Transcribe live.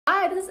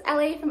this is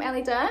Ellie from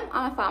Elle Derm.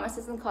 I'm a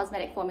pharmacist and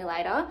cosmetic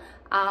formulator.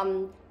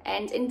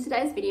 And in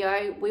today's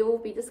video, we will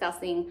be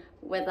discussing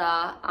whether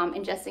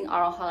ingesting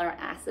oral hyaluronic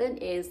acid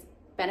is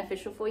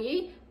beneficial for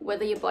you,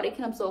 whether your body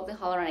can absorb the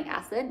hyaluronic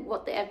acid,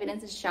 what the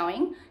evidence is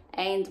showing,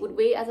 and would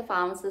we as a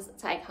pharmacist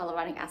take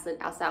hyaluronic acid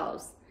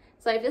ourselves.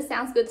 So if this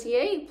sounds good to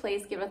you,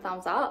 please give it a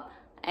thumbs up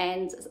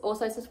and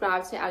also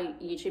subscribe to our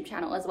YouTube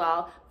channel as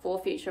well for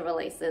future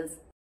releases.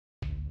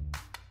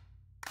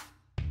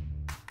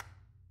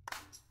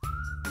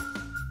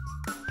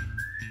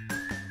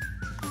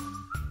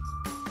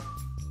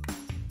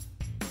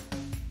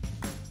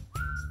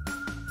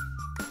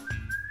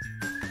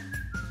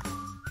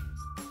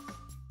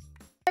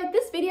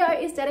 This video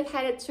is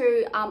dedicated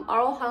to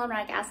oral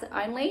hyaluronic acid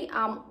only.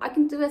 I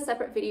can do a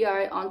separate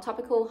video on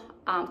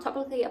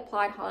topically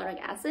applied hyaluronic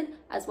acid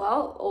as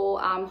well, or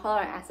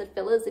hyaluronic acid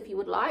fillers if you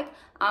would like.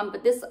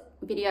 But this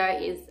video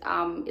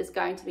is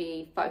going to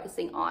be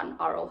focusing on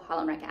oral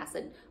hyaluronic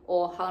acid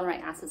or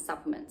hyaluronic acid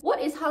supplements.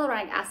 What is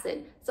hyaluronic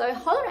acid? So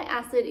hyaluronic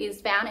acid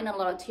is found in a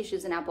lot of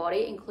tissues in our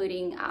body,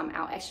 including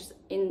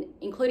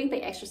including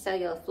the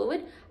extracellular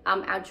fluid,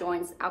 our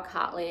joints, our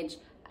cartilage.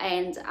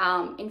 And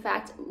in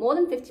fact, more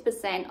than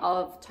 50%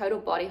 of total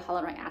body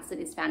hyaluronic acid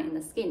is found in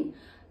the skin.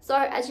 So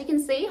as you can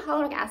see,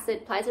 hyaluronic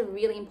acid plays a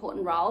really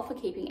important role for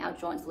keeping our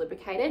joints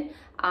lubricated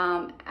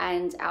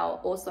and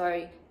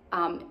also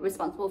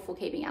responsible for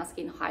keeping our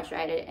skin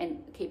hydrated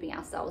and keeping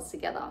our cells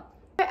together.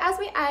 So as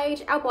we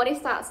age, our body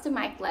starts to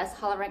make less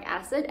hyaluronic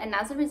acid, and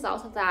as a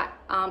result of that,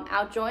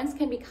 our joints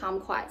can become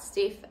quite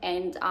stiff,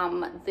 and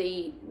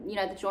the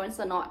joints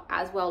are not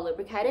as well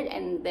lubricated,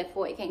 and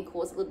therefore it can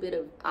cause a little bit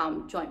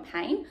of joint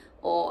pain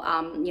or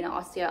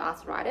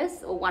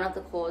osteoarthritis, or one of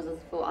the causes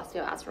for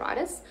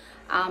osteoarthritis.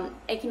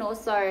 It can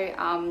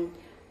also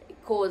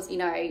cause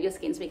your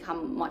skin to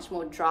become much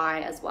more dry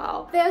as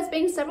well. There's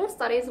been several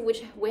studies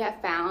which we have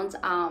found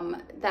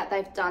that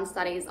they've done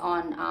studies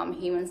on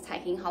humans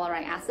taking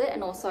hyaluronic acid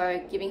and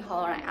also giving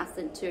hyaluronic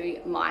acid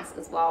to mice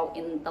as well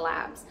in the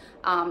labs.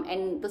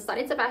 And the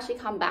studies have actually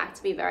come back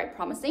to be very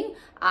promising,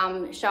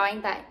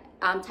 showing that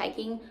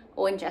taking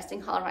or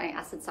ingesting hyaluronic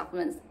acid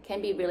supplements can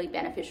be really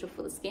beneficial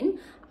for the skin.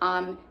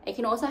 It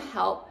can also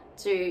help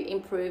to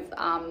improve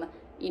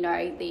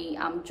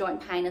the joint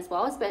pain as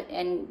well,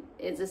 and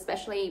it's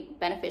especially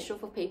beneficial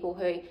for people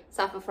who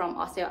suffer from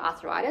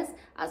osteoarthritis,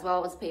 as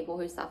well as people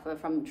who suffer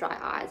from dry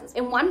eyes.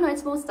 In one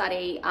notable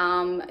study,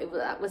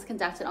 it was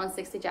conducted on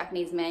 60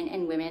 Japanese men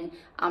and women.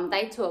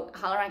 They took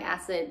hyaluronic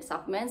acid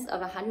supplements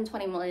of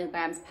 120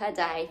 milligrams per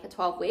day for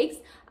 12 weeks.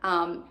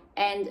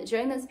 And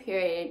during this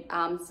period,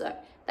 so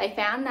they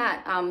found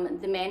that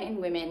the men and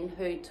women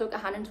who took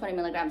 120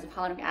 milligrams of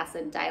hyaluronic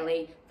acid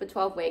daily for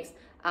 12 weeks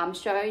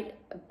showed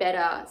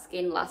better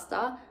skin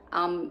lustre,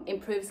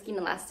 improved skin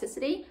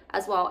elasticity,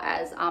 as well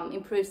as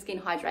improved skin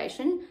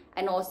hydration,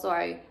 and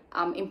also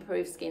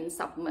improved skin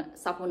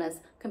suppleness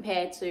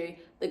compared to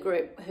the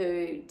group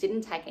who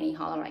didn't take any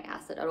hyaluronic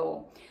acid at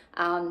all.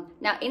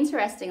 Now,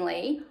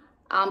 interestingly,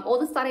 all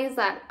the studies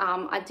that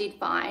I did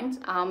find,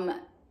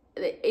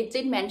 it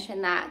did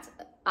mention that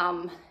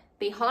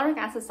the hyaluronic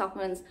acid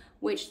supplements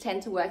which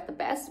tend to work the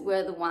best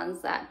were the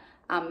ones that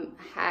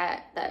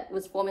that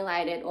was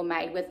formulated or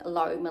made with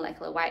low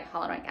molecular weight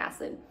hyaluronic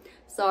acid.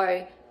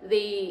 So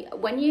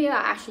when you are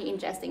actually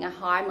ingesting a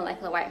high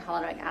molecular weight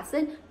hyaluronic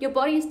acid, your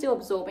body is still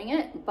absorbing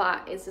it,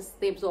 but it's just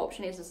the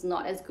absorption is just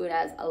not as good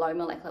as a low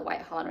molecular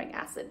weight hyaluronic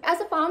acid. As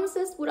a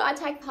pharmacist, would I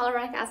take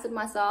hyaluronic acid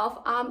myself?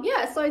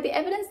 Yeah, so the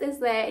evidence is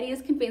there. It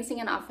is convincing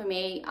enough for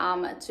me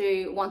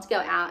to want to go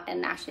out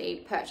and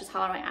actually purchase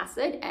hyaluronic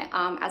acid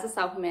as a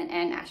supplement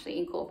and actually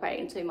incorporate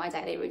it into my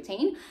daily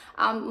routine.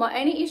 My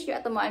only issue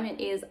at the moment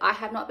is I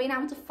have not been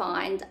able to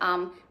find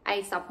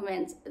a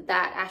supplement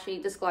that actually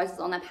discloses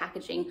on their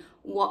packaging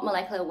what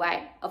molecular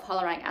weight of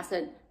hyaluronic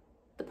acid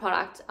the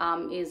product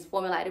is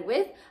formulated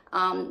with.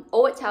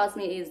 All it tells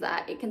me is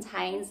that it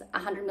contains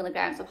 100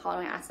 milligrams of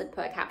hyaluronic acid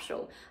per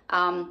capsule.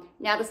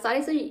 Now the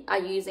studies are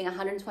using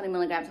 120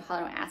 milligrams of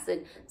hyaluronic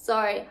acid, so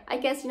I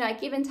guess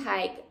give and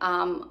take,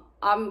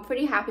 I'm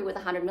pretty happy with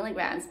 100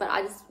 milligrams, but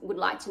I just would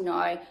like to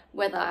know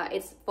whether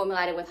it's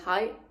formulated with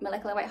high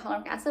molecular weight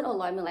hyaluronic acid or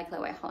low molecular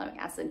weight hyaluronic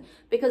acid.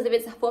 Because if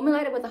it's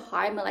formulated with a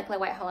high molecular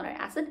weight hyaluronic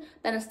acid,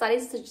 then the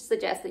studies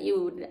suggest that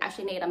you would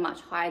actually need a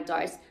much higher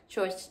dose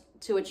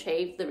to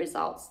achieve the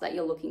results that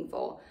you're looking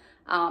for.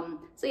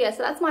 So yeah,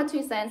 so that's my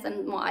 2 cents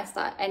and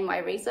my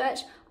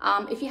research.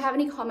 If you have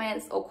any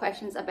comments or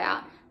questions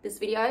about this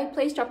video,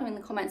 please drop them in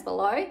the comments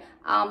below.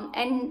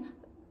 And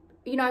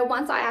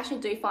once I actually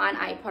do find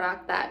a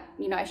product that,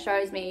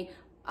 shows me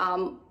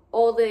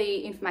all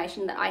the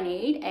information that I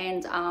need,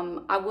 and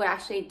I will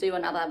actually do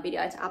another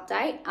video to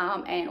update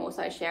and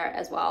also share it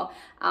as well.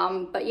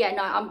 But yeah,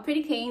 no, I'm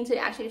pretty keen to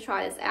actually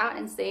try this out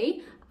and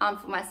see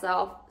for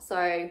myself.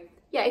 So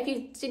yeah, if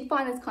you did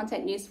find this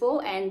content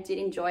useful and did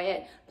enjoy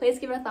it, please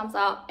give it a thumbs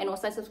up and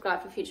also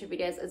subscribe for future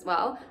videos as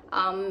well.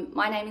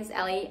 My name is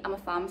Ellie. I'm a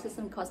pharmacist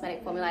and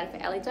cosmetic formulator for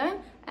Elle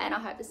Derm, and I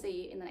hope to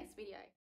see you in the next video.